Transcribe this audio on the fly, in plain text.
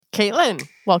Caitlin,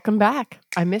 welcome back.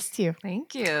 I missed you.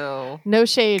 Thank you. No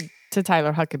shade to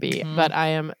Tyler Huckabee, but I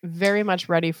am very much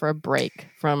ready for a break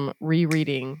from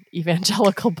rereading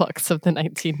evangelical books of the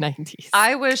 1990s.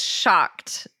 I was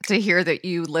shocked to hear that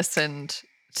you listened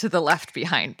to the Left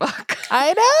Behind book.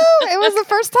 I know. It was the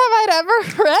first time I'd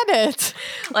ever read it.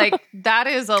 Like, that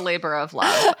is a labor of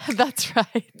love. That's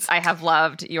right. I have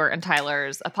loved your and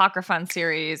Tyler's Apocryphon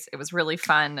series. It was really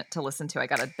fun to listen to. I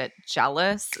got a bit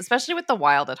jealous, especially with the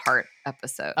Wild at Heart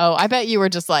episode. Oh, I bet you were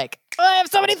just like, oh, I have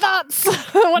so many thoughts.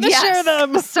 I want to share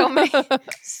them. So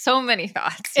many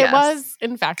thoughts. It was,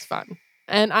 in fact, fun.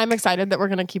 And I'm excited that we're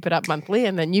going to keep it up monthly,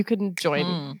 and then you can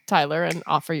join Tyler and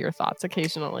offer your thoughts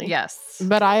occasionally. Yes.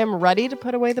 But I am ready to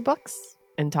put away the books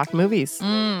and talk movies.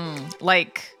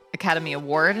 Like Academy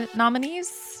Award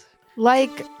nominees?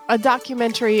 Like a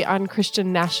documentary on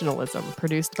Christian nationalism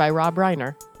produced by Rob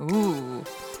Reiner. Ooh.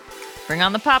 Bring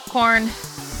on the popcorn,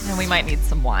 and we might need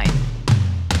some wine.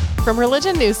 From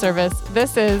Religion News Service,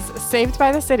 this is Saved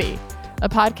by the City, a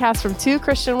podcast from two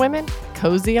Christian women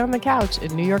cozy on the couch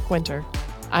in New York winter.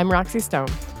 I'm Roxy Stone.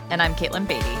 And I'm Caitlin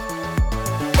Beatty.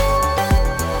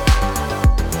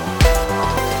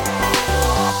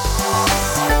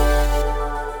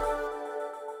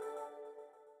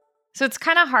 So it's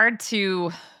kind of hard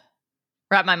to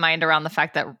wrap my mind around the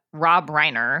fact that Rob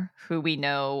Reiner, who we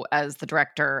know as the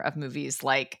director of movies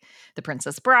like The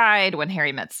Princess Bride, When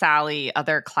Harry Met Sally,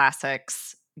 other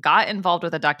classics, got involved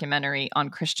with a documentary on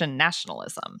Christian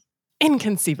nationalism.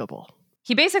 Inconceivable.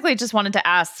 He basically just wanted to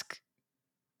ask,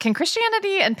 can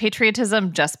Christianity and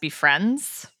patriotism just be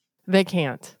friends? They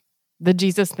can't. The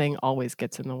Jesus thing always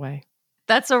gets in the way.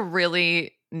 That's a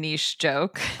really niche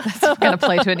joke. That's going to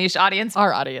play to a niche audience.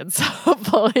 Our audience,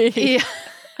 hopefully. Yeah.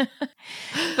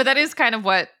 But that is kind of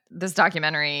what this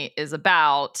documentary is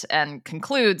about, and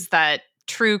concludes that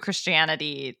true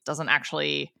Christianity doesn't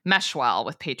actually mesh well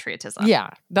with patriotism. Yeah,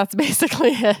 that's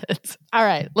basically it. All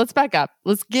right, let's back up.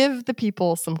 Let's give the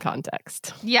people some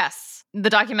context. Yes. The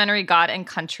documentary God and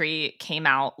Country came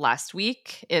out last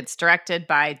week. It's directed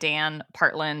by Dan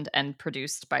Partland and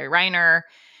produced by Reiner.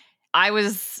 I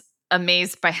was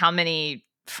amazed by how many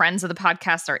friends of the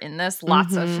podcast are in this.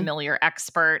 Lots of familiar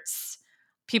experts.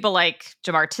 People like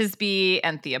Jamar Tisby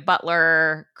and Thea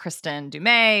Butler, Kristen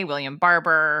Dumais, William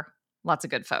Barber. Lots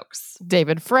of good folks.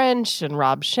 David French and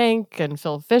Rob Schenck and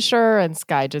Phil Fisher and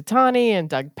Skye Jitani and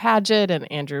Doug Padgett and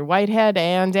Andrew Whitehead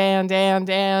and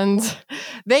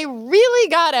they really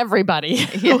got everybody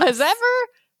who has ever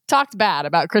talked bad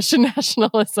about Christian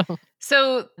nationalism.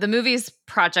 So the movie's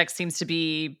project seems to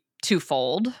be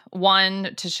twofold.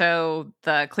 One, to show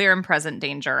the clear and present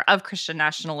danger of Christian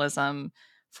nationalism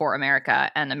for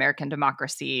America and American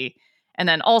democracy. And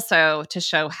then also to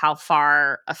show how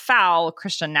far afoul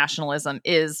Christian nationalism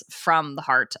is from the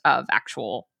heart of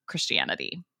actual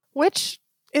Christianity. Which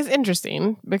is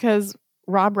interesting because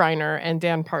Rob Reiner and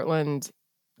Dan Partland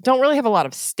don't really have a lot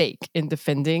of stake in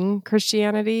defending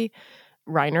Christianity.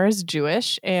 Reiner is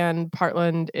Jewish and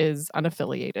Partland is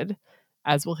unaffiliated,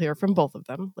 as we'll hear from both of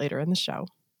them later in the show.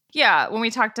 Yeah, when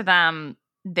we talked to them,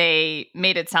 they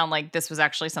made it sound like this was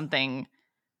actually something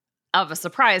of a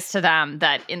surprise to them,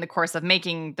 that in the course of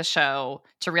making the show,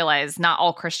 to realize not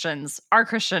all Christians are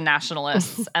Christian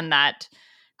nationalists and that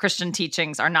Christian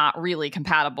teachings are not really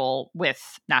compatible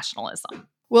with nationalism.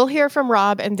 We'll hear from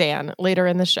Rob and Dan later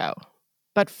in the show.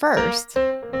 But first,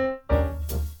 a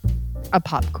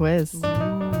pop quiz.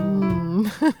 That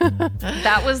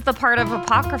was the part of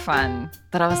Apocryphon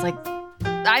that I was like,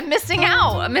 I'm missing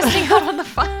out. I'm missing out on the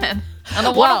fun. And I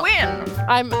want to win.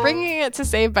 I'm bringing it to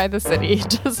Saved by the City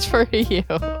just for you.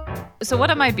 So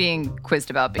what am I being quizzed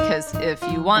about? Because if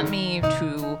you want me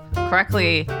to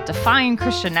correctly define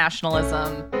Christian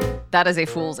nationalism, that is a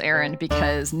fool's errand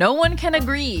because no one can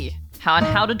agree on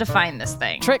how to define this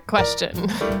thing. Trick question.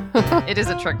 It is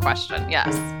a trick question,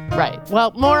 yes. Right.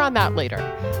 Well, more on that later.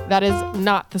 That is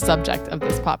not the subject of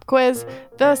this pop quiz.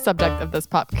 The subject of this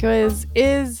pop quiz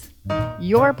is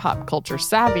your pop culture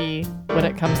savvy when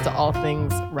it comes to all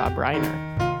things Rob Reiner.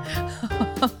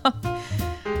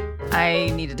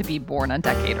 I needed to be born a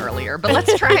decade earlier, but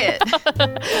let's try it.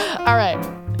 All right,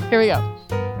 here we go.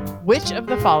 Which of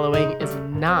the following is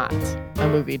not a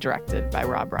movie directed by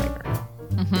Rob Reiner?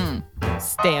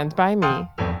 Stand By Me,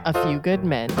 A Few Good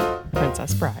Men,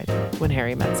 Princess Bride, When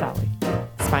Harry Met Sally,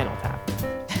 Spinal Tap.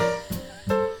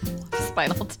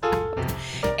 Spinal Tap.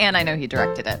 And I know he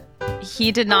directed it.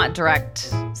 He did not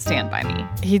direct Stand By Me.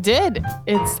 He did.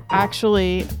 It's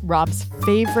actually Rob's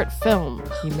favorite film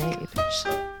he made.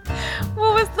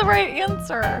 What was the right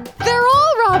answer? They're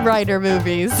all Rob Reiner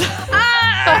movies.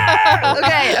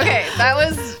 Okay. That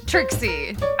was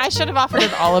tricksy. I should have offered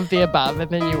it all of the above,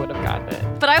 and then you would have gotten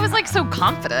it. But I was like so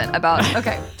confident about it.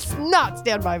 Okay. It's not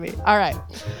Stand By Me. All right.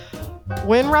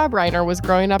 When Rob Reiner was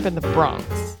growing up in the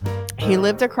Bronx, he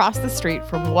lived across the street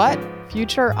from what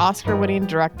future Oscar-winning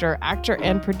director, actor,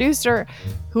 and producer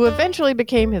who eventually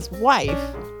became his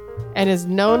wife and is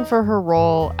known for her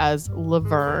role as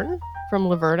Laverne from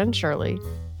Laverne and Shirley,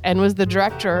 and was the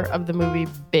director of the movie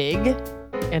Big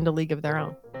and A League of Their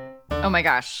Own. Oh my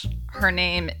gosh. Her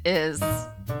name is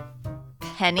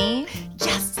Penny.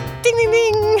 Yes. Ding, ding,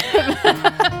 ding.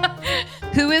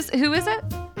 Who is it?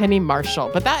 Penny Marshall.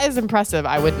 But that is impressive.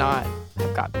 I would not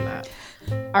have gotten that.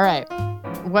 All right.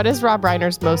 What is Rob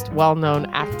Reiner's most well-known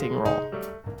acting role?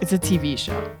 It's a TV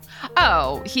show.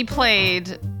 Oh, he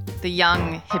played the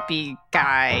young hippie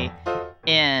guy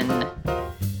in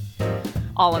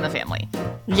All in the Family.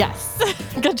 Yes.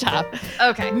 Good job.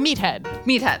 Okay.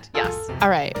 Meathead. Yes. All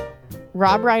right.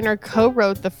 Rob Reiner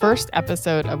co-wrote the first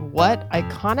episode of what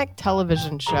iconic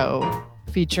television show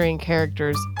featuring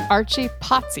characters Archie,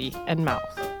 Potsy, and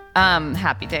Mouth?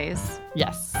 Happy Days.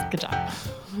 Yes. Good job.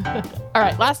 All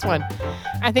right, last one.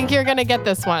 I think you're going to get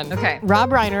this one. Okay.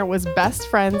 Rob Reiner was best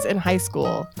friends in high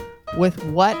school with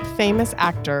what famous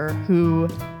actor who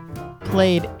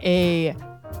played a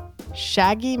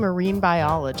shaggy marine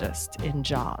biologist in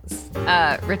Jaws?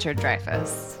 Richard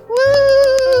Dreyfuss.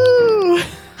 Woo!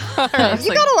 All right. You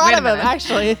like, got a lot wait a of them, minute.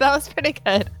 actually. That was pretty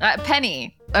good.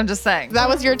 Penny. I'm just saying. That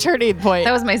was your turning point.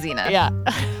 That was my zenith. Yeah.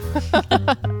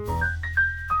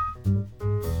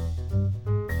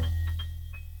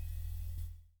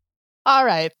 All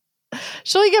right.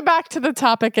 Shall we get back to the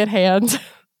topic at hand?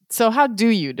 So how do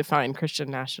you define Christian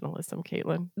nationalism,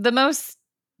 Caitlin? The most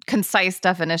concise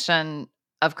definition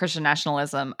of Christian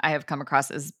nationalism I have come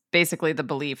across is basically the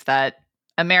belief that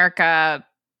America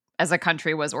as a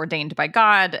country was ordained by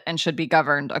God and should be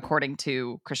governed according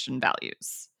to Christian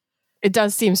values. It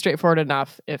does seem straightforward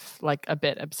enough, if like a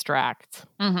bit abstract.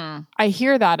 Mm-hmm. I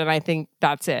hear that and I think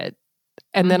that's it.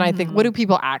 And then I think, what do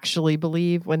people actually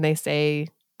believe when they say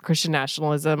Christian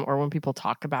nationalism or when people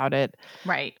talk about it?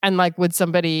 Right. And like, would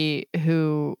somebody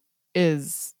who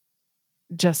is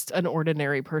just an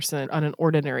ordinary person on an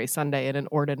ordinary Sunday in an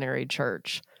ordinary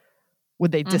church,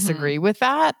 would they disagree with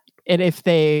that? And if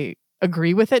they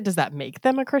agree with it, does that make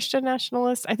them a Christian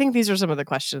nationalist? I think these are some of the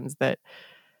questions that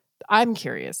I'm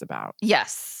curious about.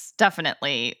 Yes,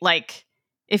 definitely. Like,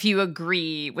 if you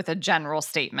agree with a general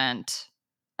statement,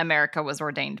 America was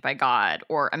ordained by God,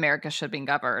 or America should be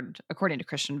governed according to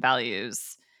Christian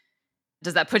values,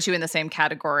 does that put you in the same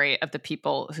category of the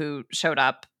people who showed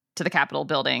up to the Capitol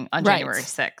building on January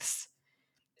 6th?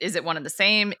 Is it one and the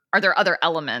same? Are there other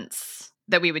elements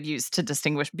that we would use to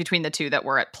distinguish between the two that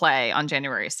were at play on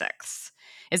January 6th?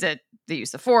 Is it the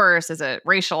use of force? Is it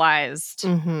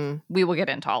racialized? We will get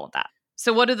into all of that.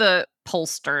 So what do the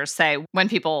pollsters say when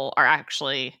people are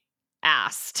actually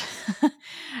asked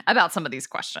about some of these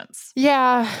questions?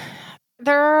 Yeah,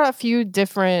 there are a few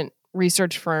different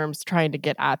research firms trying to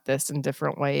get at this in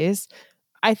different ways.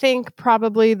 I think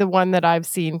probably the one that I've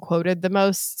seen quoted the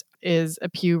most is a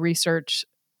Pew Research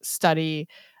study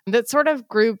that sort of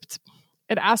grouped,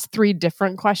 it asked 3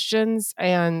 different questions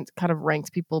and kind of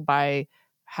ranked people by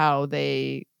how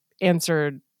they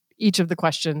answered each of the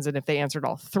questions. And if they answered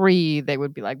all 3, they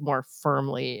would be like more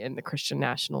firmly in the Christian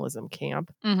nationalism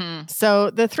camp. So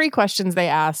the 3 questions they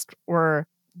asked were,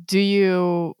 do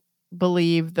you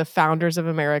believe the founders of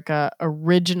America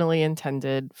originally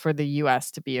intended for the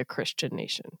U.S. to be a Christian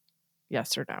nation?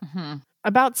 Yes or no?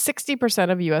 About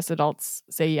 60% of U.S. adults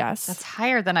say yes. That's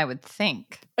higher than I would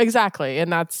think. Exactly.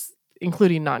 And that's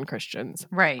including non-Christians.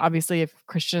 Right. Obviously, if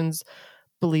Christians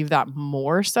believe that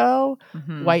more so,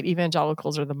 white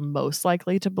evangelicals are the most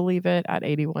likely to believe it at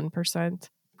 81%.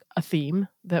 A theme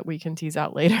that we can tease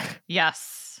out later.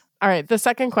 Yes. All right. The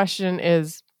second question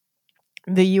is,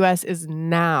 the U.S. is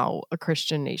now a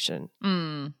Christian nation.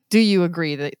 Do you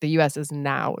agree that the U.S. is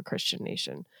now a Christian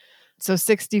nation? So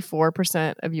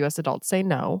 64% of U.S. adults say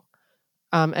no.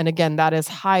 And again, that is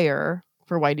higher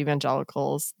for white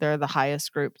evangelicals. They're the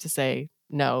highest group to say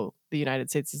no, the United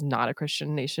States is not a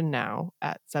Christian nation now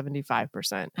at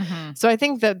 75%. So I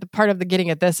think that the part of the getting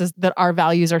at this is that our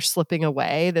values are slipping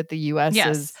away, that the U.S.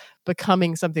 is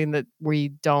becoming something that we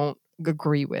don't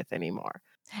agree with anymore.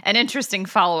 An interesting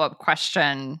follow-up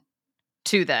question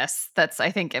to this that's,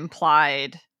 I think,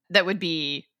 implied that would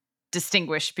be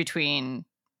distinguished between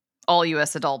all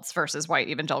U.S. adults versus white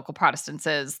evangelical Protestants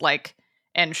is like,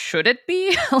 and should it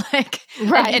be? Like,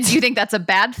 right. And do you think that's a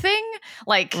bad thing?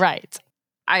 Like, right.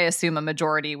 I assume a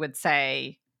majority would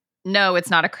say, no, it's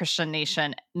not a Christian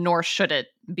nation, nor should it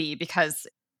be, because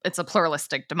it's a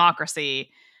pluralistic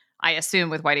democracy. I assume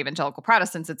with white evangelical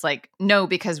Protestants, it's like, no,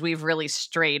 because we've really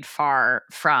strayed far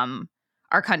from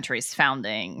our country's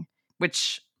founding,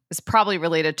 which is probably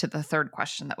related to the third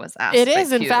question that was asked. It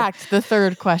is, in fact, the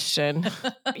third question.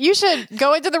 You should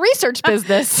go into the research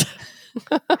business.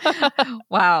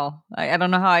 Wow. I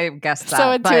don't know how I guessed that.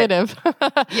 So intuitive.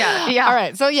 Yeah. All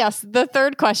right. So yes, the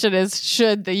third question is,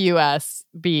 should the U.S.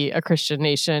 be a Christian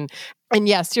nation? And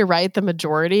yes, you're right. The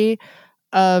majority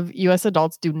of U.S.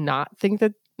 adults do not think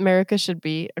that America should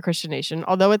be a Christian nation,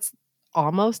 although it's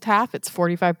almost half. It's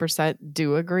 45%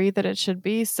 do agree that it should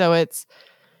be. So it's,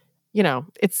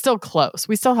 it's still close.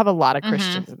 We still have a lot of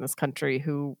Christians in this country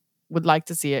who would like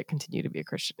to see it continue to be a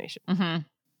Christian nation.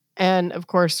 And of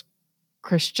course,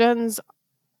 Christians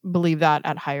believe that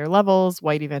at higher levels,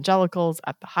 white evangelicals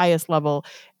at the highest level.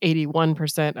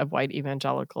 81% of white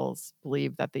evangelicals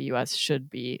believe that the U.S. should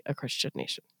be a Christian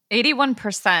nation.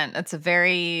 81%. That's a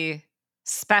very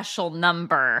special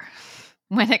number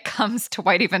when it comes to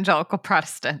white evangelical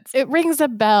Protestants. It rings a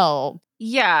bell.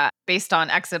 Yeah, based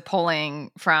on exit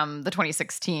polling from the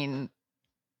 2016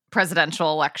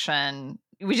 presidential election.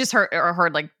 We just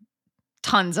heard like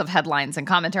tons of headlines and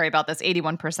commentary about this.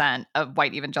 81% of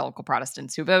white evangelical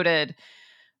Protestants who voted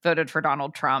for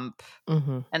Donald Trump.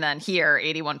 And then here,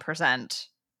 81%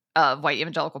 of white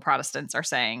evangelical Protestants are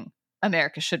saying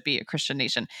America should be a Christian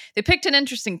nation. They picked an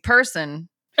interesting person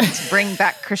to bring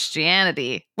back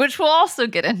Christianity, which we'll also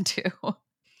get into.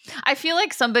 I feel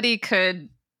like somebody could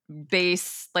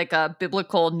base like a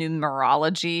biblical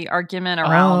numerology argument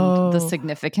around the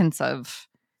significance of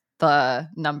the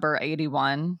number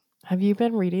 81. Have you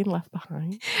been reading Left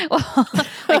Behind? Well,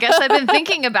 I guess I've been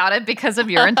thinking about it because of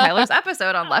your and Tyler's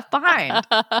episode on Left Behind.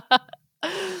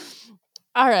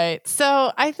 All right.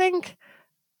 So I think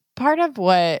part of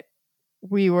what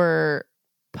we were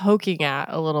poking at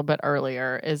a little bit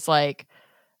earlier is like,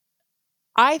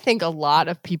 I think a lot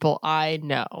of people I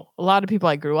know, a lot of people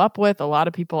I grew up with, a lot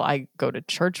of people I go to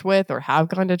church with or have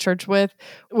gone to church with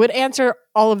would answer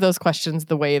all of those questions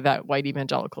the way that white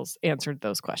evangelicals answered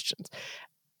those questions.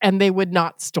 And they would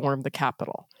not storm the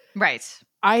Capitol. Right.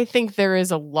 I think there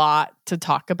is a lot to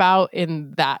talk about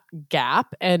in that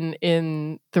gap and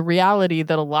in the reality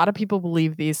that a lot of people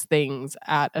believe these things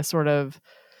at a sort of,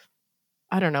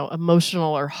 I don't know,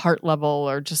 emotional or heart level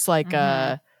or just like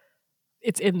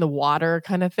it's in the water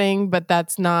kind of thing. But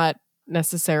that's not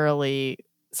necessarily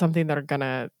something that are going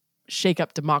to shake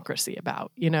up democracy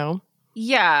about,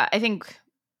 Yeah, I think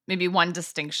maybe one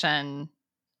distinction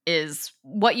is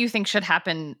what you think should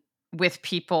happen with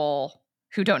people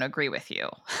who don't agree with you.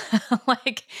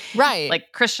 Like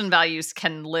Christian values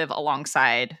can live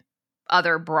alongside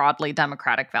other broadly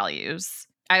democratic values.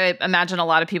 I imagine a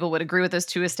lot of people would agree with those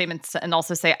two statements and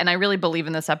also say, and I really believe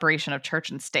in the separation of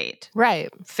church and state. Right.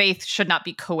 Faith should not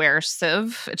be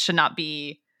coercive. It should not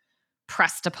be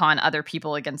pressed upon other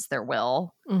people against their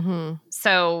will.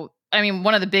 So, I mean,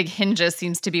 one of the big hinges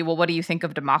seems to be, well, what do you think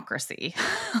of democracy?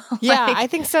 Yeah, I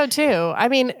think so too. I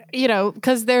mean,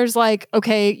 because there's like,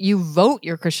 okay, you vote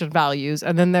your Christian values,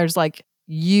 and then there's like,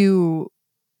 you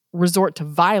resort to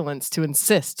violence to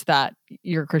insist that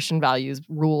your Christian values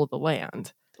rule the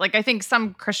land. Like, I think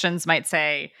some Christians might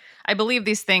say, I believe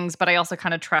these things, but I also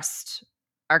kind of trust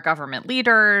our government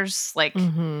leaders, like,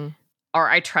 or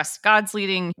I trust God's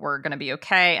leading, we're going to be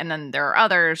okay. And then there are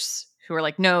others who are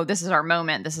like, no, this is our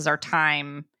moment. This is our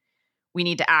time. We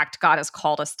need to act. God has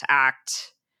called us to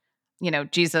act.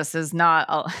 Jesus is not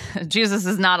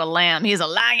a lamb. He's a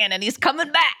lion and he's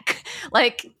coming back.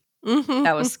 Like,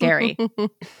 that was scary.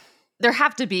 There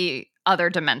have to be other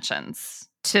dimensions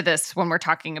to this when we're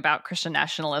talking about Christian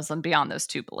nationalism beyond those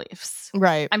two beliefs.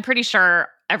 Right. I'm pretty sure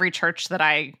every church that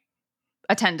I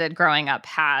attended growing up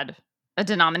had a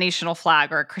denominational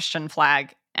flag or a Christian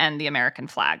flag and the American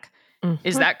flag.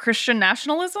 Is that Christian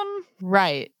nationalism?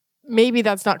 Right. Maybe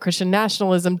that's not Christian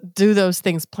nationalism. Do those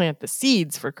things plant the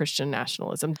seeds for Christian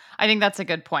nationalism? I think that's a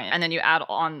good point. And then you add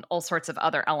on all sorts of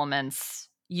other elements.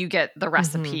 You get the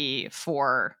recipe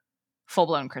for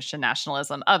full-blown Christian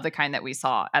nationalism of the kind that we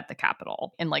saw at the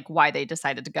Capitol and like why they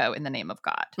decided to go in the name of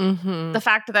God. The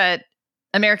fact that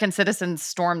American citizens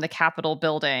stormed the Capitol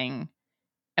building,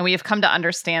 and we have come to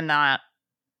understand that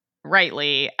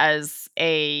rightly as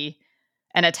an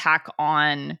attack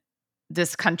on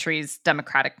this country's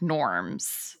democratic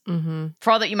norms.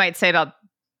 For all that you might say about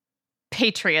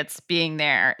patriots being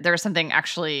there, there's something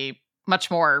actually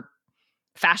much more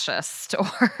fascist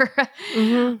or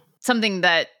something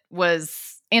that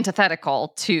was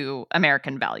antithetical to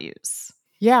American values.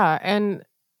 Yeah, and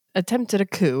attempted a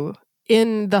coup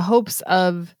in the hopes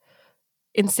of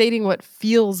instating what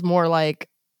feels more like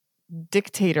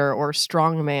dictator or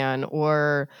strongman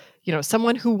or,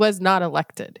 someone who was not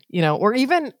elected, or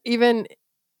even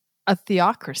a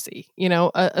theocracy,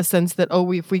 a sense that,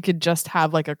 if we could just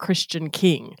have like a Christian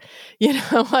king,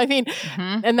 I mean,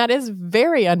 and that is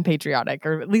very unpatriotic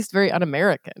or at least very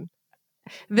un-American.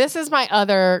 This is my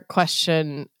other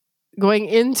question going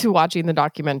into watching the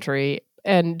documentary.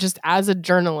 And just as a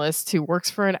journalist who works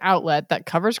for an outlet that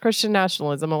covers Christian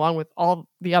nationalism along with all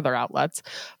the other outlets,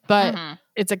 but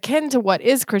it's akin to what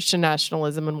is Christian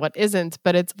nationalism and what isn't.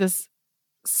 But it's this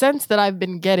sense that I've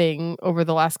been getting over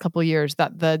the last couple of years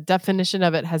that the definition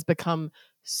of it has become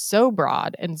so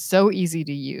broad and so easy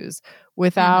to use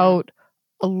without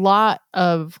a lot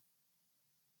of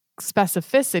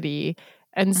specificity.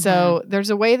 And so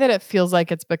there's a way that it feels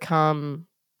like it's become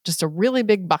just a really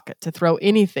big bucket to throw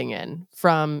anything in,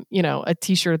 from, a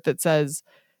t-shirt that says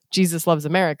Jesus loves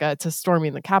America to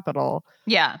storming the Capitol.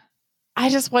 Yeah. I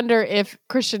just wonder if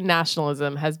Christian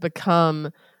nationalism has become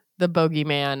the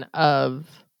bogeyman of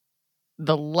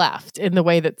the left in the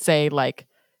way that, say, like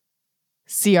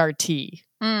CRT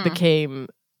became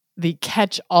the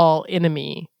catch-all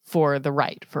enemy for the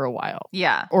right for a while.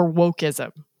 Yeah. Or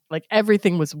wokeism. Like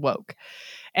everything was woke.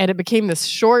 And it became this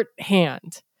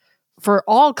shorthand for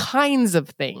all kinds of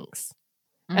things.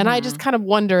 And I just kind of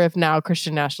wonder if now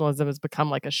Christian nationalism has become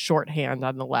like a shorthand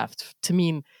on the left to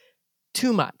mean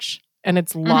too much. And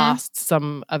it's lost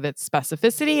some of its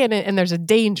specificity. And there's a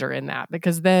danger in that,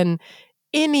 because then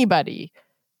anybody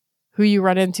who you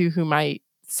run into who might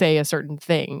say a certain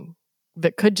thing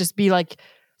that could just be like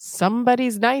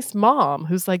somebody's nice mom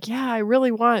who's like, yeah, I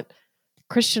really want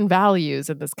Christian values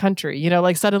in this country.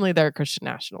 Like suddenly they're a Christian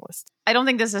nationalist. I don't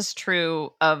think this is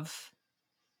true of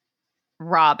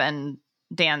Rob and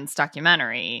Dan's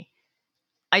documentary.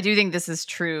 I do think this is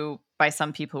true by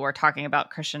some people who are talking about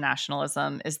Christian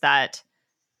nationalism, is that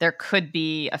there could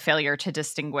be a failure to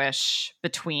distinguish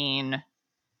between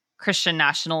Christian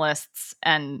nationalists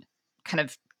and kind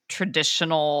of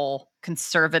traditional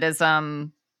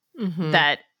conservatism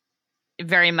that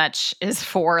very much is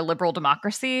for liberal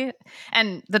democracy.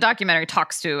 And the documentary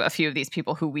talks to a few of these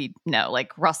people who we know,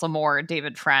 like Russell Moore,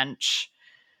 David French,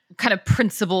 kind of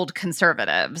principled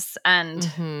conservatives.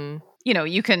 And,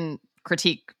 you can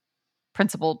critique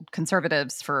principled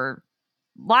conservatives for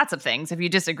lots of things if you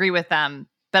disagree with them.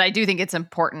 But I do think it's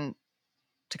important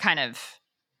to kind of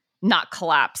not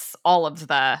collapse all of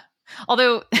the...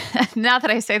 Although, now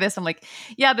that I say this, I'm like,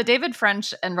 yeah, but David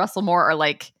French and Russell Moore are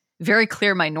like very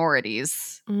clear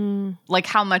minorities. Like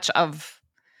how much of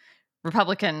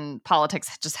Republican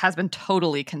politics just has been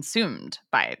totally consumed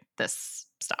by this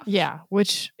stuff. Yeah,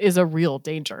 which is a real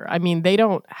danger. I mean, they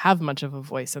don't have much of a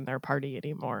voice in their party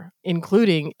anymore,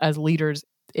 including as leaders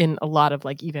in a lot of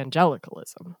like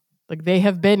evangelicalism. Like they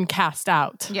have been cast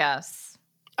out. Yes.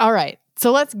 All right.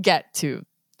 So let's get to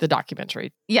the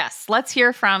documentary. Yes. Let's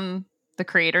hear from the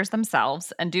creators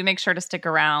themselves, and do make sure to stick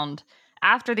around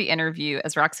after the interview,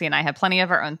 as Roxy and I have plenty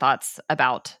of our own thoughts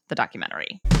about the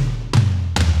documentary.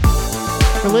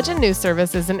 Religion News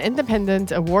Service is an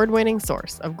independent, award-winning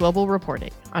source of global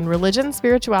reporting on religion,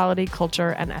 spirituality,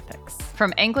 culture, and ethics.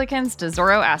 From Anglicans to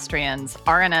Zoroastrians,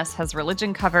 RNS has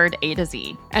religion covered A to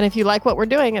Z. And if you like what we're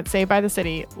doing at Saved by the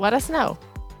City, let us know.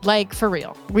 Like, for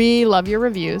real. We love your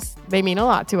reviews. They mean a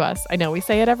lot to us. I know we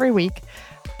say it every week,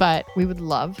 but we would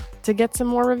love to get some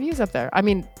more reviews up there. I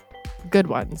mean, good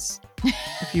ones.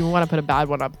 If you want to put a bad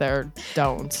one up there,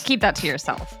 don't. Keep that to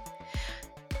yourself.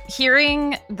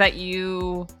 Hearing that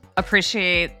you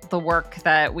appreciate the work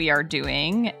that we are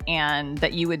doing and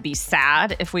that you would be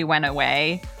sad if we went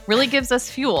away really gives us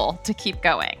fuel to keep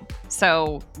going.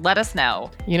 So let us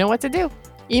know. You know what to do.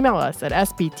 Email us at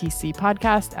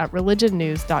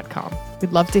sbtcpodcast@religionnews.com.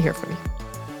 We'd love to hear from you.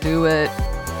 Do it.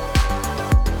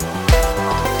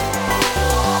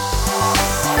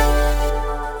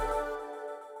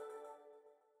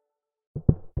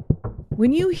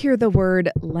 When you hear the word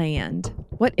land,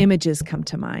 what images come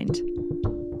to mind?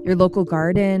 Your local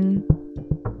garden,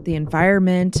 the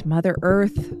environment, Mother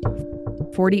Earth,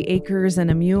 40 acres and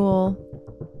a mule.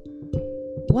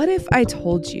 What if I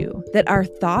told you that our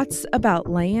thoughts about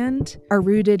land are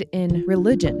rooted in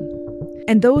religion,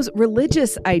 and those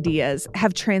religious ideas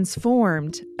have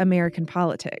transformed American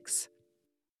politics?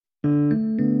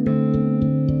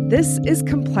 This is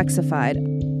Complexified,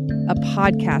 a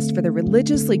podcast for the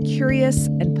religiously curious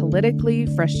and politically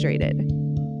frustrated.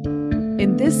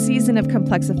 In this season of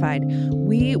Complexified,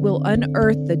 we will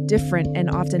unearth the different and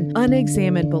often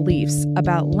unexamined beliefs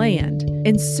about land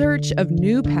in search of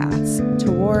new paths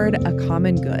toward a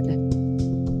common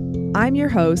good. I'm your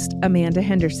host, Amanda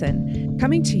Henderson,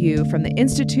 Coming to you from the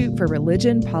Institute for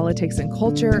Religion, Politics, and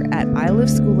Culture at Iliff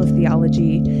School of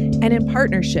Theology and in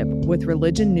partnership with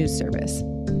Religion News Service.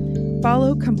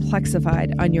 Follow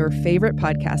Complexified on your favorite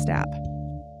podcast app.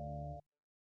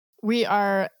 We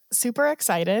are super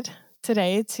excited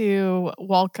today to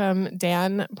welcome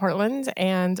Dan Partland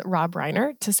and Rob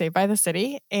Reiner to Saved by the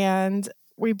City. And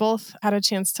we both had a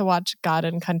chance to watch God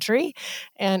and Country,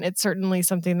 and it's certainly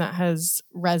something that has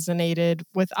resonated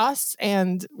with us.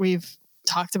 And we've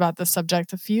talked about this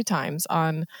subject a few times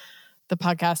on the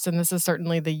podcast, and this is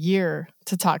certainly the year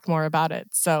to talk more about it.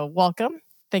 So welcome.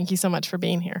 Thank you so much for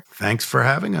being here. Thanks for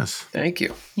having us. Thank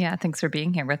you. Yeah, thanks for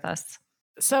being here with us.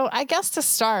 So I guess to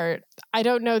start, I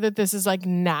don't know that this is like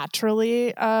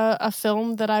naturally a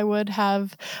film that I would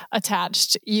have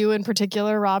attached you in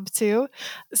particular, Rob, to.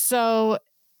 So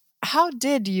how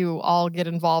did you all get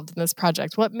involved in this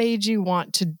project? What made you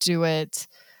want to do it?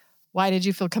 Why did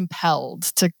you feel compelled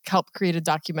to help create a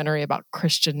documentary about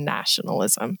Christian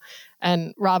nationalism?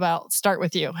 And Rob, I'll start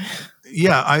with you.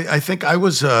 Yeah, I think I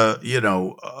was,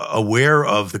 aware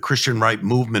of the Christian right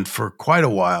movement for quite a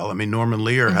while. I mean, Norman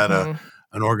Lear had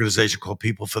an organization called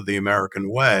People for the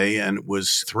American Way, and it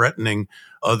was threatening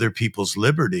other people's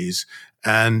liberties.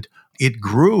 And it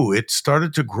grew. It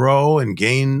started to grow and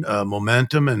gain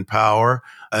momentum and power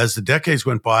as the decades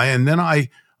went by. And then I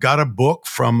got a book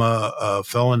from a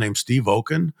fellow named Steve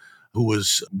Oken, who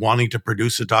was wanting to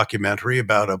produce a documentary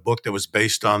about a book that was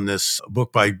based on this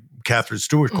book by Catherine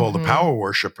Stewart called The Power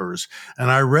Worshippers.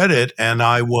 And I read it, and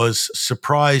I was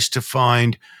surprised to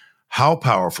find how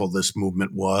powerful this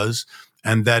movement was,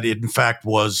 and that it, in fact,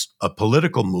 was a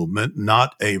political movement,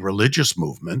 not a religious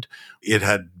movement. It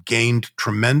had gained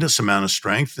tremendous amount of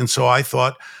strength. And so I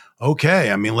thought, okay,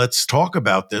 I mean, let's talk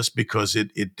about this because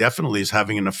it definitely is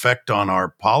having an effect on our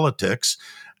politics.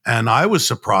 And I was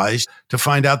surprised to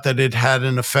find out that it had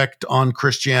an effect on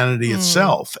Christianity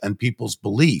itself and people's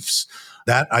beliefs.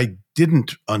 That I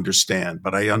didn't understand,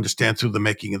 but I understand through the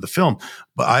making of the film.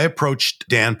 But I approached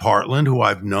Dan Partland, who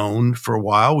I've known for a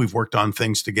while. We've worked on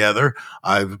things together.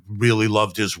 I've really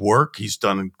loved his work. He's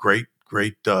done great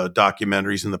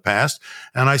documentaries in the past.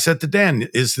 And I said to Dan,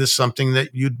 is this something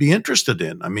that you'd be interested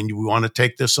in? I mean, we want to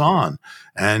take this on.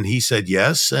 And he said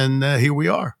yes, and here we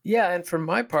are. Yeah, and for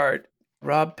my part,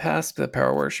 Rob passed The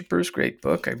Power Worshippers, great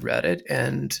book. I read it,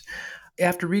 and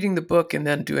after reading the book and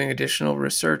then doing additional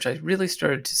research, I really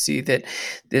started to see that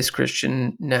this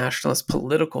Christian nationalist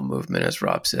political movement, as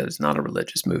Rob said, is not a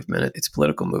religious movement. It's a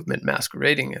political movement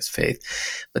masquerading as faith,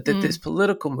 but that this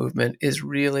political movement is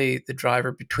really the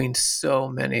driver between so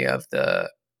many of the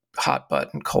hot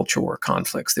button culture war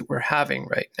conflicts that we're having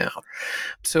right now.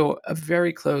 So a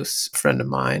very close friend of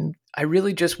mine, I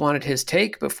really just wanted his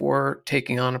take before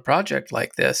taking on a project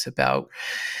like this about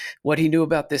what he knew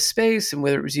about this space and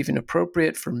whether it was even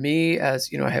appropriate for me. As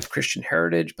I have Christian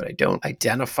heritage, but I don't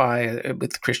identify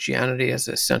with Christianity as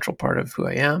a central part of who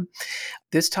I am.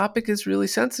 This topic is really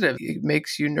sensitive. It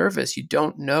makes you nervous. You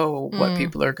don't know what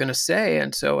people are going to say.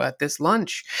 And so at this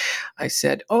lunch, I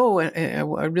said,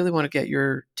 I really want to get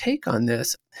your take on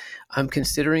this. I'm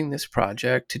considering this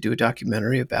project to do a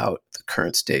documentary about the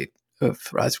current state of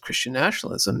rise of Christian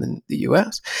nationalism in the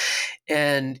U.S.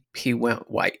 And he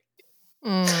went white.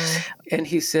 And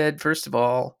he said, first of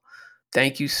all,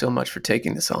 thank you so much for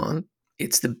taking this on.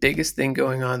 It's the biggest thing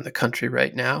going on in the country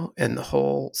right now, and the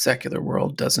whole secular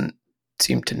world doesn't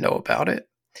seem to know about it.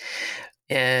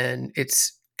 And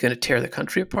it's going to tear the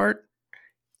country apart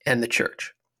and the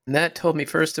church. And that told me,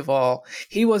 first of all,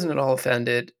 he wasn't at all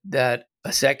offended that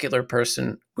a secular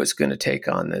person was going to take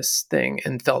on this thing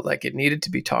and felt like it needed to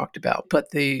be talked about.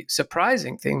 But the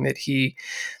surprising thing that he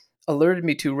alerted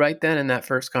me to right then in that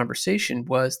first conversation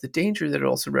was the danger that it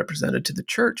also represented to the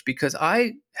church, because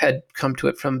I had come to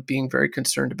it from being very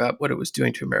concerned about what it was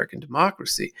doing to American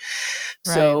democracy.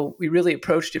 Right. So we really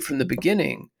approached it from the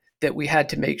beginning that we had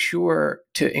to make sure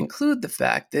to include the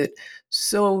fact that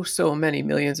so many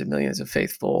millions and millions of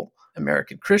faithful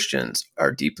American Christians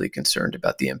are deeply concerned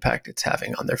about the impact it's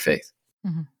having on their faith.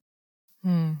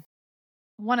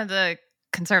 One of the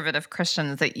conservative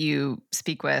Christians that you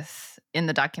speak with in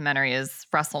the documentary is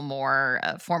Russell Moore,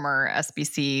 a former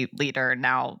SBC leader,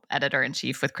 now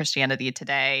editor-in-chief with Christianity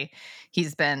Today.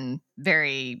 He's been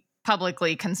very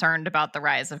publicly concerned about the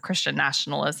rise of Christian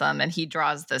nationalism, and he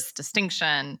draws this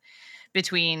distinction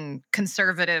between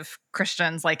conservative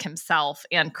Christians like himself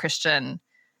and Christian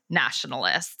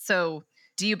nationalists. So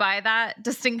do you buy that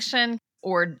distinction,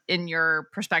 or in your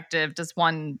perspective, does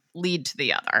one lead to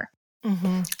the other?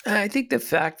 I think the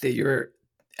fact that you're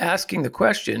asking the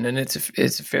question, and it's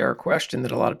a fair question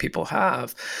that a lot of people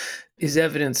have, is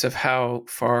evidence of how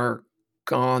far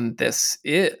gone this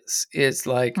is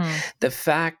like the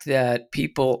fact that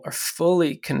people are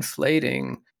fully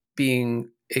conflating being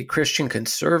a Christian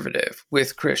conservative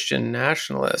with Christian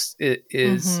nationalist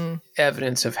is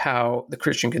evidence of how the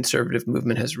Christian conservative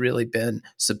movement has really been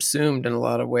subsumed in a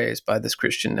lot of ways by this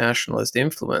Christian nationalist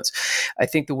influence. I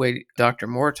think the way Dr.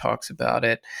 Moore talks about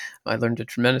it, I learned a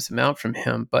tremendous amount from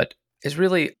him, but is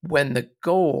really when the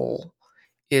goal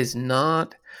is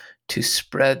not to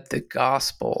spread the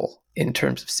gospel in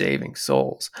terms of saving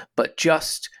souls, but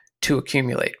just to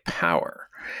accumulate power.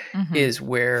 Is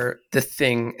where the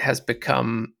thing has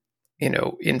become,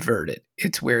 inverted.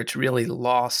 It's where it's really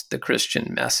lost the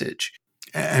Christian message.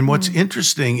 And what's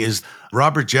interesting is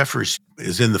Robert Jeffress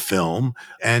is in the film.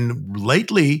 And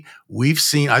lately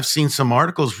I've seen some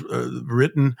articles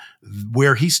written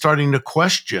where he's starting to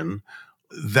question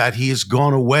that he has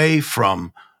gone away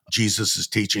from Jesus's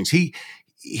teachings.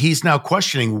 He's now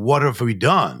questioning, what have we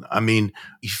done? I mean,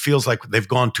 he feels like they've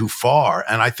gone too far.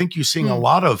 And I think you're seeing a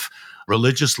lot of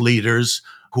religious leaders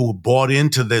who bought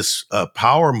into this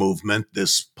power movement,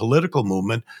 this political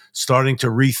movement, starting to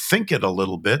rethink it a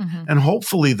little bit. And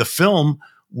hopefully the film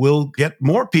will get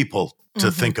more people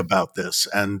to think about this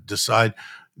and decide,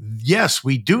 yes,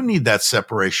 we do need that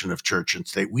separation of church and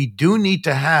state. We do need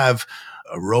to have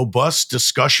a robust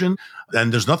discussion.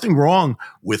 And there's nothing wrong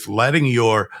with letting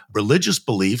your religious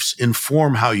beliefs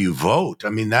inform how you vote. I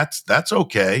mean, that's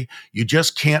okay. You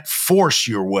just can't force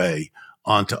your way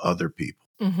onto other people.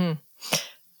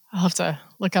 I'll have to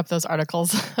look up those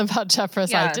articles about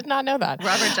Jeffress. Yeah. I did not know that.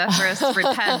 Robert Jeffress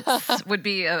repents would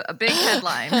be a big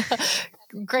headline.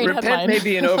 Great Repent headline. may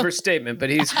be an overstatement, but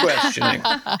he's questioning.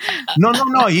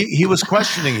 No. He was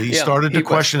questioning it. He started to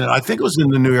question it. I think it was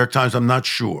in the New York Times. I'm not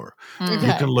sure. You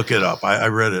can look it up. I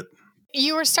read it.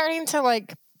 You were starting to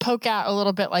poke out a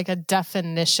little bit like a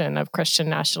definition of Christian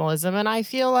nationalism. And I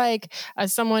feel like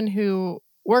as someone who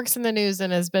works in the news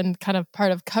and has been kind of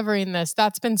part of covering this,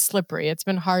 that's been slippery. It's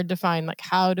been hard to find,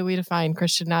 how do we define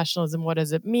Christian nationalism? What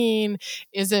does it mean?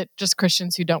 Is it just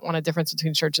Christians who don't want a difference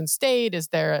between church and state? Is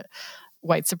there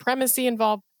white supremacy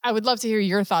involved? I would love to hear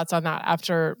your thoughts on that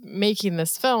after making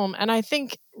this film. And I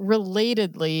think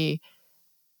relatedly,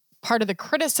 part of the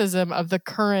criticism of the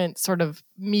current sort of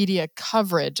media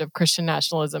coverage of Christian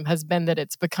nationalism has been that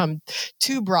it's become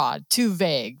too broad, too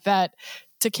vague, that,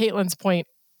 to Caitlin's point,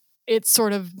 it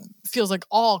sort of feels like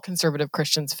all conservative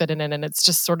Christians fit in it. And it's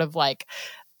just sort of like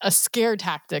a scare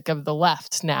tactic of the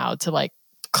left now to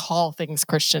call things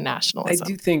Christian nationalism. I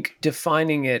do think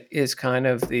defining it is kind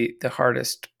of the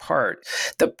hardest part.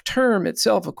 The term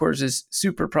itself, of course, is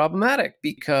super problematic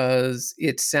because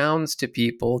it sounds to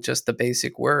people, just the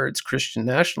basic words, Christian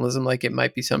nationalism, like it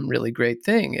might be some really great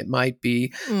thing. It might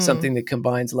be something that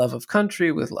combines love of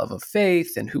country with love of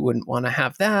faith, and who wouldn't want to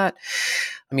have that?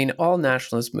 I mean, all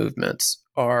nationalist movements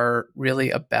are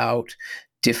really about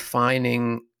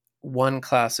defining one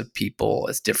class of people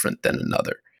as different than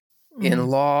another. In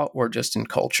law or just in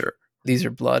culture. These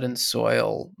are blood and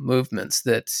soil movements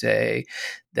that say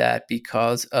that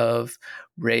because of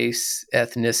race,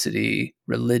 ethnicity,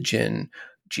 religion,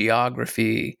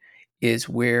 geography is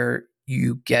where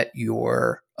you get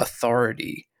your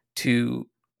authority to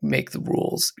make the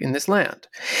rules in this land.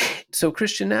 So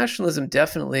Christian nationalism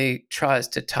definitely tries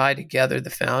to tie together the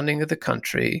founding of the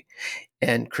country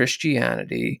and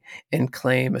Christianity and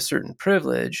claim a certain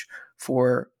privilege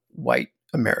for white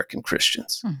American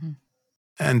Christians.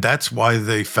 And that's why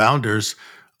the founders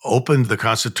opened the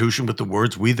Constitution with the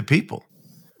words, "We the people,"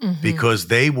 because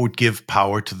they would give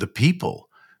power to the people,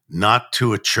 not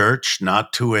to a church,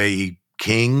 not to a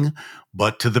king,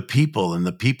 but to the people. And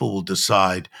the people will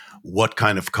decide what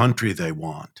kind of country they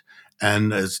want.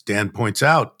 And as Dan points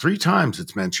out, 3 times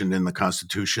it's mentioned in the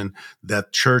Constitution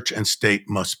that church and state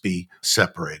must be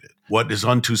separated. What is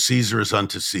unto Caesar is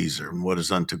unto Caesar, and what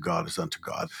is unto God is unto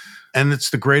God. And it's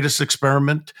the greatest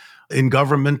experiment in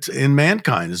government in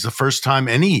mankind. It's the first time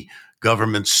any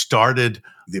government started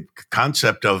the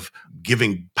concept of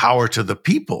giving power to the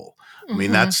people. I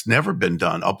mean, that's never been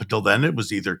done. Up until then, it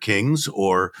was either kings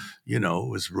or, it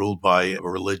was ruled by a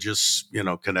religious,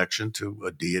 connection to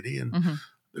a deity. And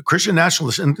Christian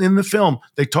nationalists, in the film,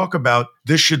 they talk about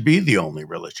this should be the only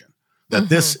religion, that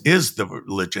this is the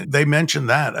religion. They mention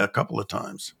that a couple of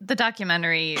times. The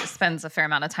documentary spends a fair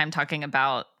amount of time talking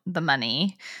about the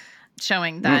money,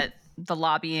 showing that the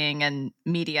lobbying and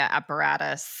media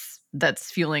apparatus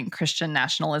that's fueling Christian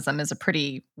nationalism is a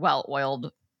pretty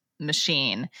well-oiled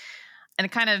machine. And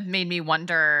it kind of made me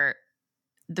wonder,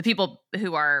 the people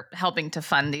who are helping to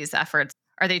fund these efforts,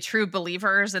 Are they true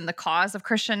believers in the cause of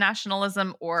Christian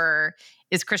nationalism, or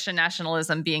is Christian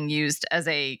nationalism being used as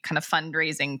a kind of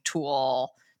fundraising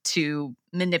tool to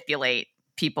manipulate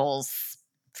people's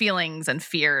feelings and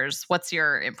fears? What's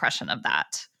your impression of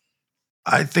that?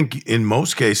 I think in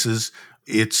most cases,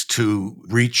 it's to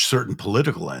reach certain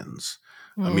political ends.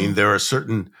 I mean, there are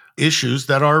certain issues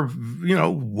that are,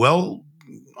 well,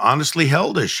 honestly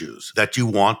held issues that you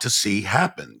want to see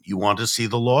happen. You want to see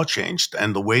the law changed.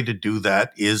 And the way to do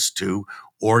that is to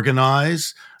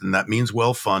organize, and that means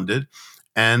well-funded,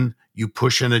 and you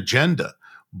push an agenda.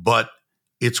 But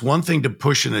it's one thing to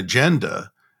push an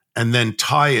agenda and then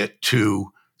tie it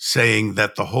to saying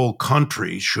that the whole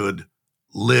country should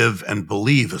live and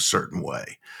believe a certain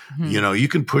way. You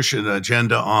can push an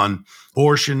agenda on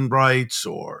abortion rights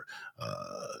or,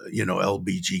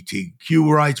 LGBTQ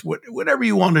rights, whatever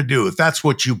you want to do, if that's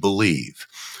what you believe.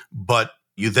 But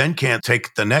you then can't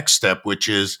take the next step, which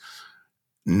is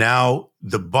now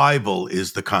the Bible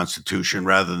is the Constitution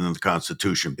rather than the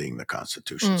Constitution being the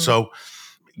Constitution. So,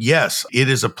 yes, it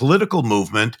is a political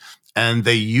movement, and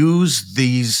they use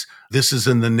this is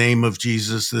in the name of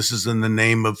Jesus, this is in the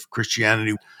name of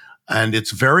Christianity. And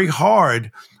it's very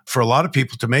hard for a lot of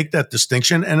people to make that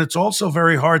distinction. And it's also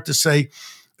very hard to say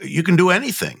you can do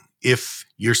anything if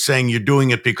you're saying you're doing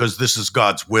it because this is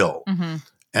God's will.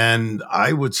 And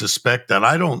I would suspect that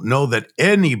I don't know that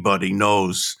anybody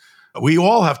knows. We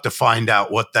all have to find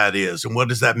out what that is and what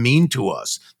does that mean to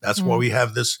us. That's why we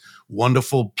have this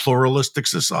wonderful pluralistic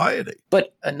society.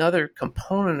 But another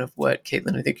component of what,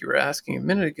 Caitlin, I think you were asking a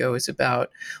minute ago is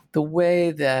about the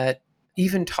way that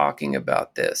even talking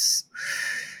about this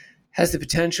has the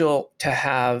potential to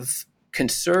have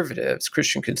conservatives,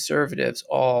 Christian conservatives,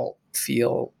 all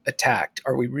feel attacked.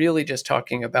 Are we really just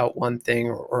talking about one thing,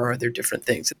 or are there different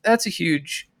things? That's a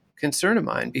huge concern of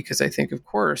mine, because I think, of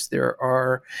course, there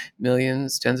are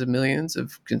millions, tens of millions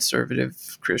of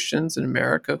conservative Christians in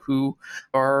America who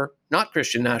are not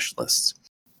Christian nationalists.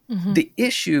 The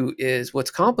issue is,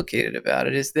 what's complicated about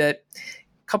it is that a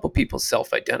couple people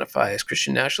self-identify as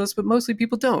Christian nationalists, but mostly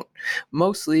people don't.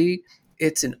 Mostly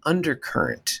it's an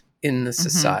undercurrent in the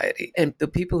society. And the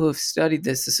people who have studied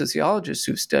this, the sociologists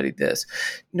who've studied this,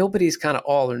 nobody's kind of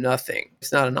all or nothing.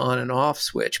 It's not an on and off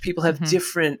switch. People have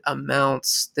different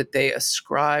amounts that they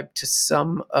ascribe to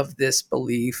some of this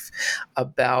belief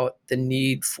about the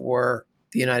need for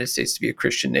the United States to be a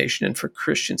Christian nation and for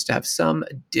Christians to have some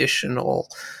additional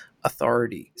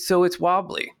authority. So it's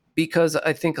wobbly, because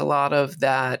I think a lot of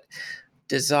that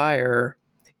desire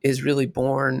is really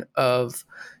born of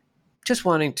just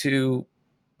wanting to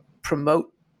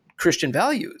promote Christian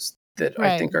values that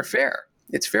I think are fair.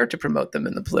 It's fair to promote them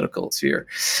in the political sphere.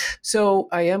 So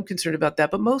I am concerned about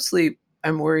that, but mostly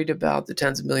I'm worried about the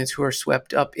tens of millions who are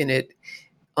swept up in it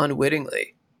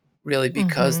unwittingly, really,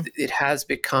 because it has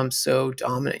become so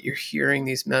dominant. You're hearing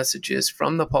these messages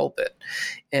from the pulpit.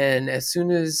 And as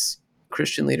soon as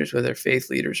Christian leaders, whether faith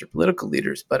leaders or political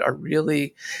leaders, but are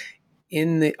really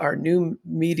in our new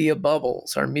media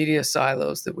bubbles, our media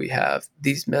silos that we have,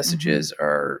 these messages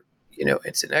are,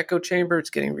 it's an echo chamber. It's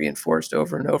getting reinforced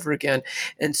over and over again.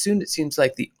 And soon it seems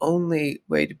like the only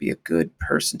way to be a good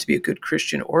person, to be a good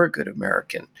Christian or a good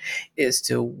American, is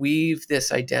to weave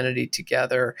this identity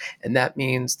together. And that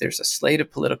means there's a slate of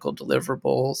political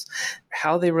deliverables.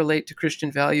 How they relate to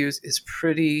Christian values is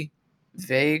pretty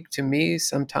vague to me.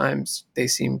 Sometimes they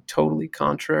seem totally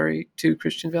contrary to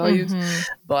Christian values,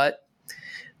 but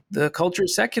the culture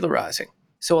is secularizing.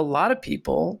 So a lot of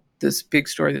people, this big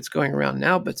story that's going around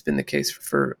now, but it's been the case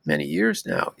for many years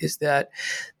now, is that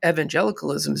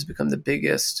evangelicalism has become the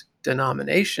biggest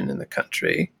denomination in the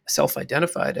country,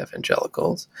 self-identified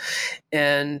evangelicals,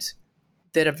 and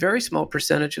that a very small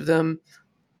percentage of them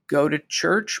go to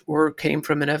church or came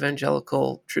from an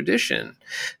evangelical tradition.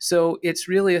 So it's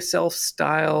really a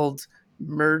self-styled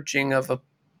merging of a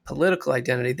political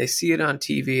identity. They see it on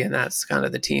TV, and that's kind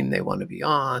of the team they want to be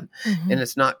on. And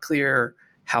it's not clear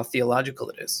how theological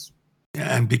it is.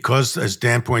 And because, as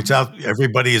Dan points out,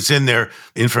 everybody is in their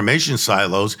information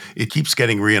silos, it keeps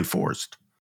getting reinforced.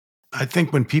 I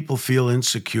think when people feel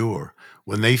insecure,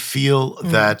 when they feel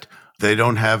that they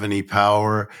don't have any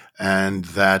power and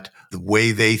that the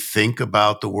way they think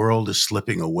about the world is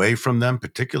slipping away from them,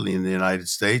 particularly in the United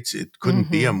States, it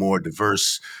couldn't be a more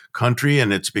diverse country,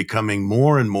 and it's becoming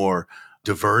more and more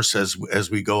diverse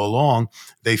as we go along.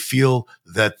 They feel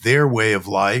that their way of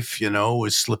life,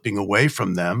 is slipping away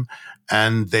from them,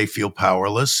 and they feel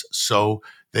powerless. So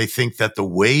they think that the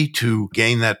way to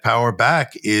gain that power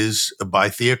back is by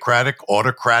theocratic,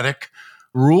 autocratic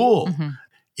rule.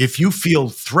 If you feel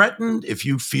threatened, if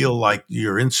you feel like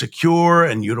you're insecure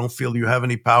and you don't feel you have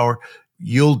any power,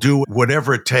 you'll do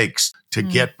whatever it takes to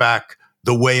get back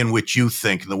the way in which you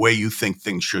think and the way you think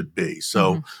things should be.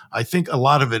 So I think a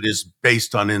lot of it is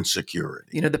based on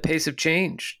insecurity. The pace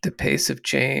of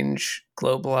change,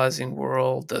 globalizing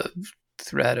world, the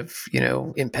threat of,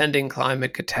 impending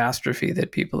climate catastrophe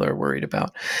that people are worried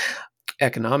about,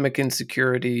 economic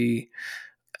insecurity.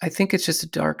 I think it's just a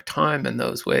dark time in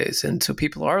those ways. And so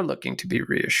people are looking to be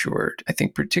reassured. I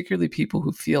think particularly people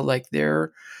who feel like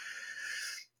their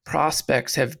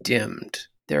prospects have dimmed.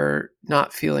 They're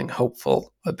not feeling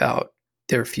hopeful about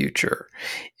their future.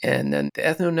 And then the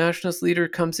ethno-nationalist leader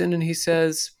comes in and he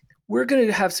says, we're going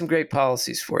to have some great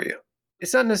policies for you.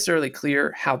 It's not necessarily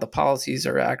clear how the policies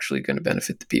are actually going to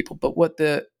benefit the people, but what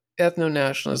the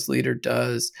ethno-nationalist leader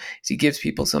does is he gives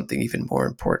people something even more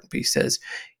important. He says,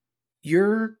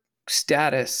 your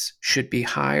status should be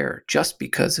higher just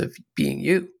because of being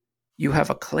you. You have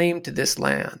a claim to this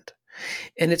land.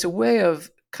 And it's a way of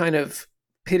kind of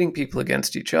pitting people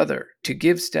against each other to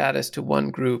give status to one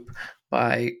group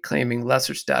by claiming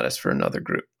lesser status for another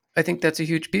group. I think that's a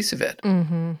huge piece of it.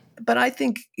 Mm-hmm. But I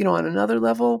think, on another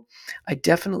level, I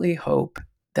definitely hope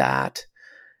that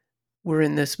we're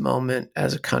in this moment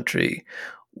as a country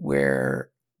where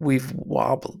we've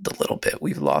wobbled a little bit.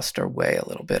 We've lost our way a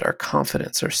little bit, our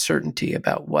confidence, our certainty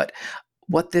about what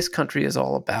this country is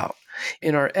all about.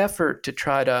 In our effort to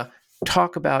try to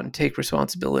talk about and take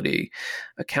responsibility,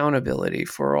 accountability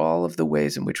for all of the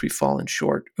ways in which we've fallen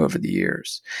short over the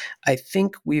years, I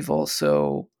think we've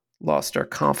also lost our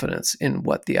confidence in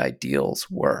what the ideals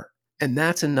were. And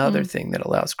that's another thing that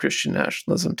allows Christian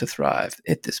nationalism to thrive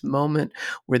at this moment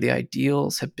where the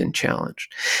ideals have been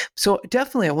challenged. So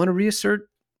definitely, I want to reassert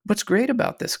what's great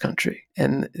about this country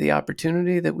and the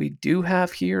opportunity that we do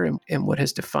have here and what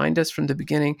has defined us from the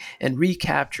beginning, and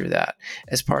recapture that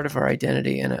as part of our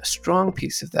identity. And a strong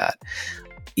piece of that,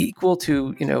 equal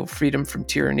to, freedom from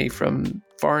tyranny from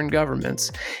foreign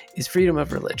governments, is freedom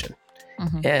of religion.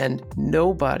 And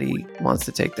nobody wants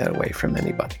to take that away from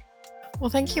anybody. Well,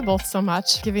 thank you both so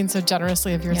much, giving so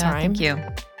generously of your time. Thank you.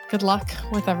 Good luck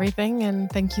with everything,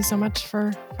 and thank you so much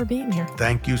for being here.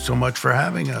 Thank you so much for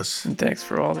having us. And thanks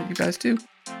for all that you guys do.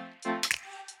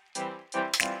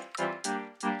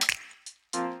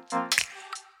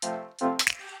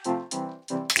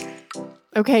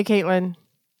 Okay, Caitlin,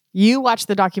 you watched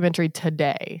the documentary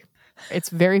today. It's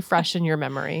very fresh in your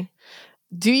memory.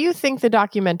 Do you think the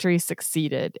documentary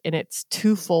succeeded in its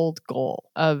twofold goal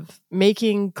of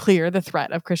making clear the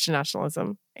threat of Christian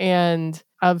nationalism and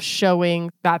of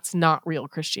showing that's not real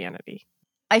Christianity?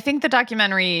 I think the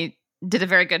documentary did a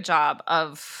very good job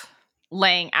of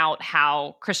laying out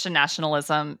how Christian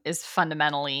nationalism is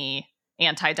fundamentally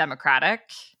anti-democratic,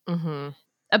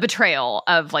 a betrayal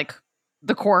of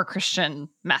the core Christian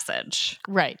message.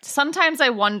 Right. Sometimes I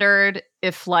wondered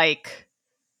if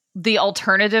the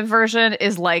alternative version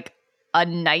is a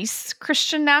nice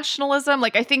Christian nationalism.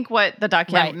 I think what the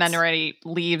documentary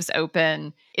leaves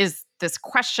open is this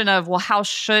question of, well, how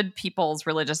should people's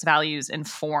religious values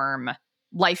inform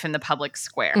life in the public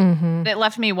square? It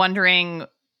left me wondering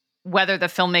whether the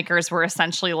filmmakers were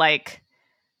essentially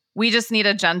we just need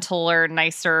a gentler,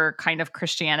 nicer kind of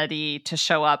Christianity to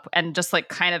show up and just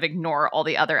kind of ignore all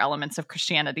the other elements of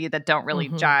Christianity that don't really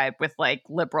jibe with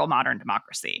liberal modern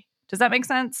democracy. Does that make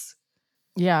sense?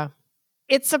 Yeah.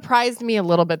 It surprised me a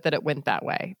little bit that it went that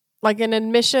way. An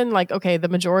admission, okay, the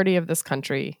majority of this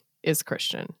country is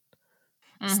Christian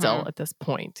still at this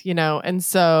point, And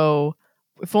so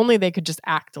if only they could just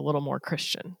act a little more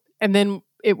Christian, and then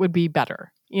it would be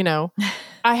better,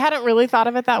 I hadn't really thought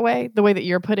of it that way, the way that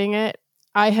you're putting it.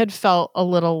 I had felt a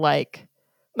little like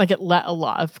it let a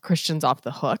lot of Christians off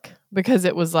the hook, because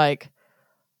it was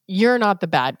you're not the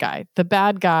bad guy. The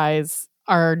bad guys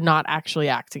are not actually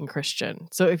acting Christian.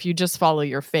 So if you just follow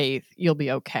your faith, you'll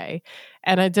be okay.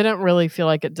 And I didn't really feel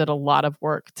like it did a lot of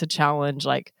work to challenge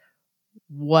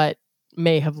what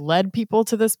may have led people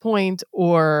to this point,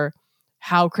 or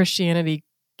how Christianity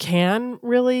can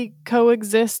really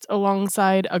coexist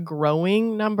alongside a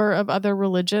growing number of other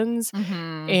religions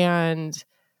and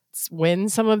win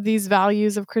some of these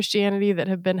values of Christianity that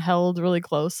have been held really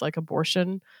close, like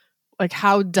abortion.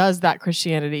 How does that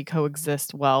Christianity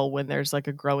coexist well when there's a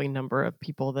growing number of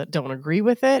people that don't agree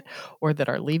with it, or that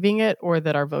are leaving it, or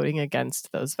that are voting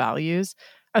against those values,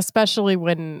 especially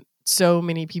when so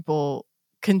many people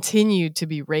continue to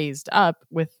be raised up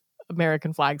with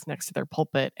American flags next to their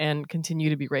pulpit, and continue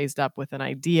to be raised up with an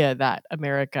idea that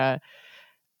America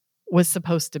was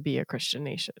supposed to be a Christian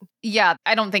nation. Yeah,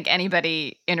 I don't think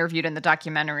anybody interviewed in the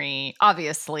documentary,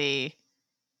 obviously,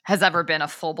 has ever been a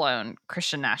full-blown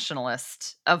Christian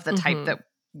nationalist of the type that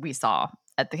we saw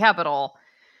at the Capitol.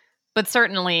 But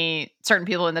certainly certain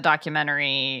people in the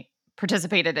documentary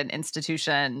participated in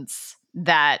institutions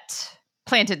that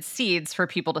planted seeds for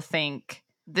people to think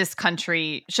this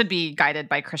country should be guided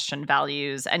by Christian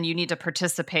values, and you need to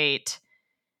participate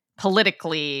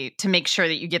politically to make sure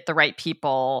that you get the right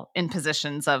people in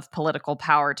positions of political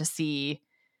power to see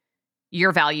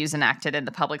your values enacted in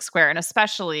the public square, and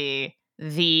especially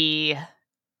the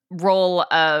role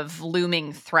of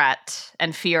looming threat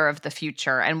and fear of the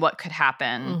future and what could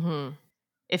happen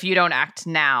if you don't act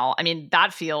now. I mean,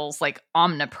 that feels like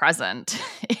omnipresent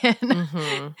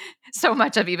in so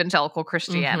much of evangelical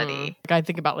Christianity. I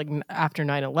think about like after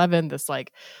 9/11, this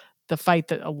like the fight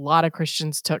that a lot of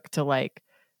Christians took to like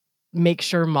make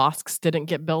sure mosques didn't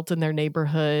get built in their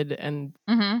neighborhood and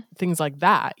things like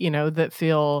that, you know, that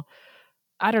feel,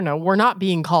 I don't know, we're not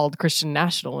being called Christian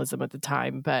nationalism at the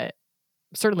time, but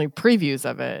certainly previews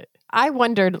of it. I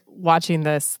wondered watching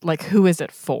this, like, who is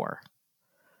it for?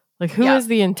 Like, who is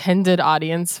the intended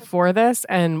audience for this,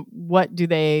 and what do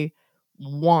they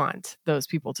want those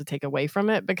people to take away from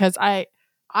it? Because I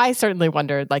certainly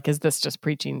wondered, like, is this just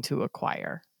preaching to a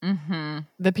choir?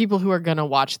 The people who are going to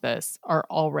watch this are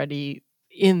already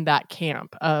in that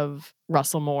camp of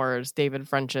Russell Moore's, David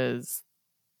French's.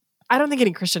 I don't think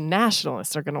any Christian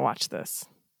nationalists are going to watch this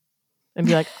and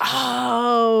be like,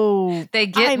 oh, they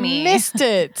get me. I missed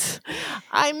it.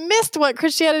 I missed what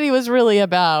Christianity was really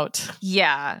about.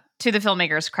 Yeah. To the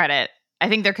filmmaker's credit, I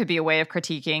think there could be a way of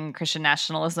critiquing Christian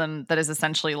nationalism that is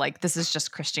essentially like, this is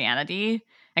just Christianity,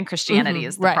 and Christianity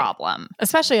is the problem.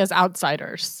 Especially as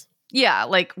outsiders. Yeah,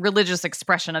 like religious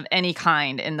expression of any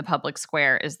kind in the public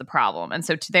square is the problem. And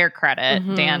so to their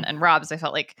credit, Dan and Rob's, I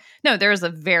felt like, no, there is a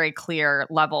very clear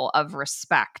level of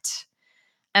respect.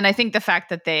 And I think the fact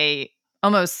that they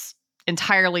almost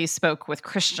entirely spoke with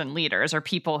Christian leaders or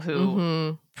people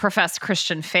who profess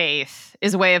Christian faith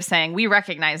is a way of saying, we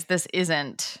recognize this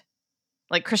isn't,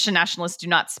 like, Christian nationalists do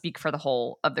not speak for the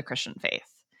whole of the Christian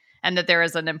faith. And that there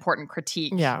is an important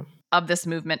critique of this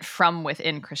movement from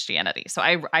within Christianity. So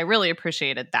I really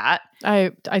appreciated that.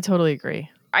 I totally agree.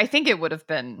 I think it would have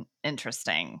been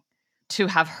interesting to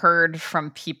have heard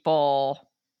from people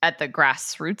at the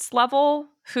grassroots level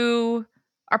who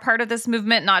are part of this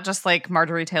movement, not just like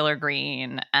Marjorie Taylor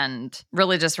Greene and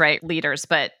religious right leaders,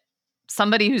 but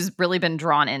somebody who's really been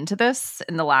drawn into this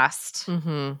in the last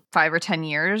 5 or 10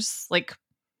 years. Like,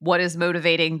 what is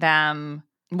motivating them?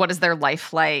 What is their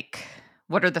life like?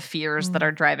 What are the fears that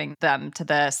are driving them to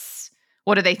this?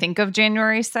 What do they think of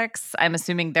January 6th? I'm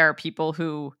assuming there are people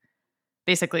who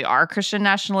basically are Christian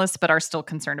nationalists, but are still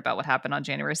concerned about what happened on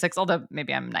January 6th, although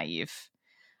maybe I'm naive.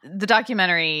 The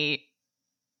documentary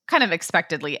kind of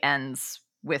expectedly ends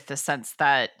with the sense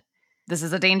that this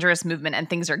is a dangerous movement and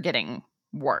things are getting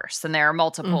worse. And there are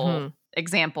multiple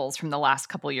examples from the last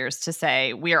couple of years to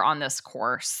say, we are on this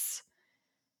course.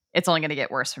 It's only going to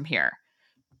get worse from here.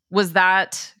 Was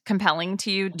that compelling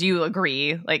to you? Do you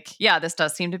agree? Like, yeah, this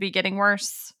does seem to be getting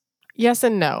worse. Yes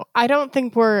and no. I don't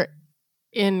think we're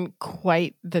in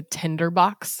quite the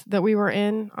tinderbox that we were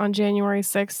in on January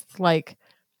 6th. Like,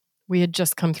 we had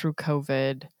just come through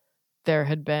COVID. There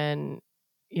had been,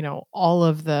 you know, all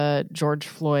of the George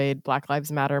Floyd, Black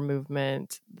Lives Matter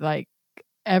movement. Like,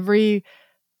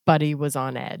 everybody was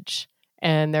on edge.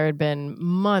 And there had been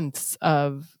months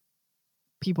of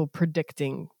people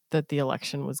predicting that the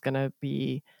election was going to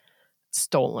be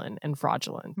stolen and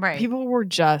fraudulent. Right. People were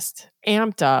just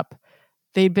amped up.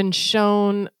 They'd been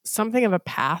shown something of a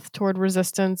path toward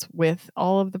resistance with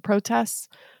all of the protests.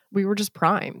 We were just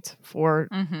primed for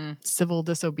civil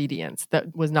disobedience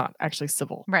that was not actually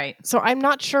civil. Right. So I'm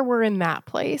not sure we're in that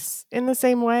place in the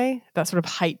same way, that sort of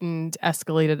heightened,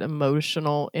 escalated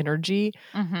emotional energy.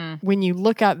 When you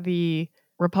look at the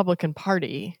Republican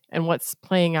Party and what's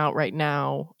playing out right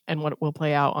now and what will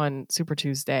play out on Super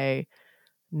Tuesday,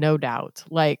 no doubt.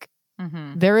 Like,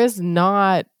 there is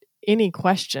not any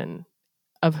question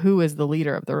of who is the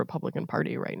leader of the Republican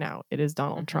Party right now. It is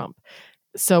Donald Trump.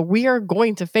 So we are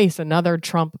going to face another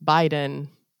Trump-Biden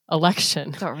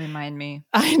election. Don't remind me.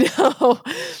 I know.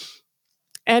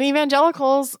 And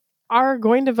evangelicals are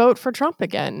going to vote for Trump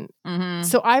again.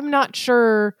 So I'm not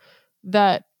sure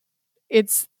that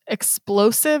it's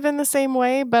explosive in the same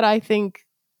way, but I think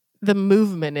the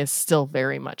movement is still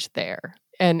very much there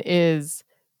and is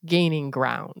gaining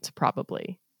ground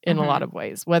probably in a lot of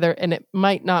ways. And it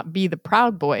might not be the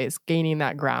Proud Boys gaining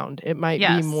that ground. It might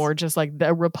be more just like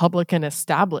the Republican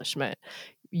establishment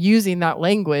using that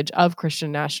language of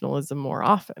Christian nationalism more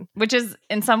often. Which is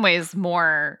in some ways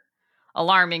more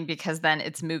alarming because then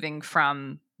it's moving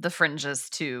from the fringes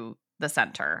to the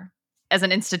center. As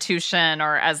an institution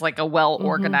or as like a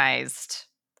well-organized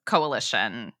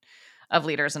coalition, of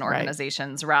leaders and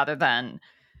organizations rather than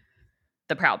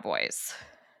the Proud Boys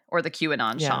or the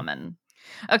QAnon shaman.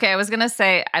 Okay, I was going to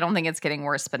say, I don't think it's getting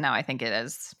worse, but now I think it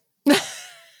is.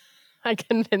 I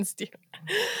convinced you.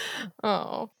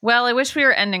 Oh. Well, I wish we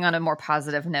were ending on a more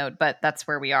positive note, but that's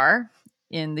where we are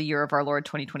in the year of our Lord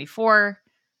 2024.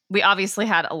 We obviously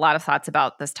had a lot of thoughts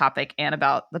about this topic and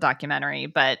about the documentary,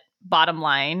 but bottom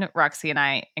line, Roxy and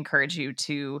I encourage you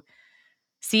to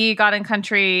see God and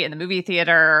Country in the movie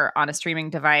theater, on a streaming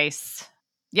device.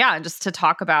 Yeah, and just to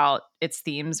talk about its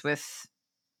themes with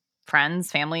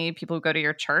friends, family, people who go to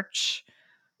your church.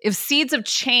 If seeds of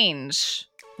change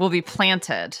will be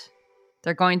planted,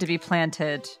 they're going to be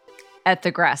planted at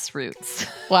the grassroots.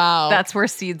 Wow. That's where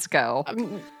seeds go.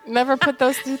 I've never put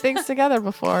those two things together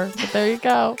before, but there you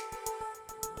go.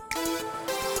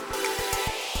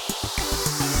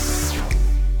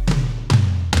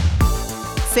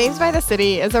 Saved by the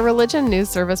City is a religion news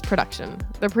service production.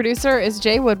 The producer is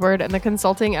Jay Woodward and the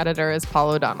consulting editor is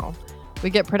Paul O'Donnell. We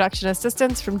get production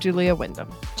assistance from Julia Wyndham.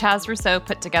 Chaz Rousseau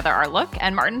put together our look,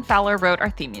 and Martin Fowler wrote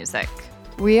our theme music.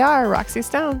 We are Roxy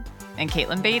Stone and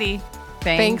Caitlin Beatty.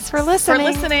 Thanks for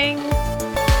listening.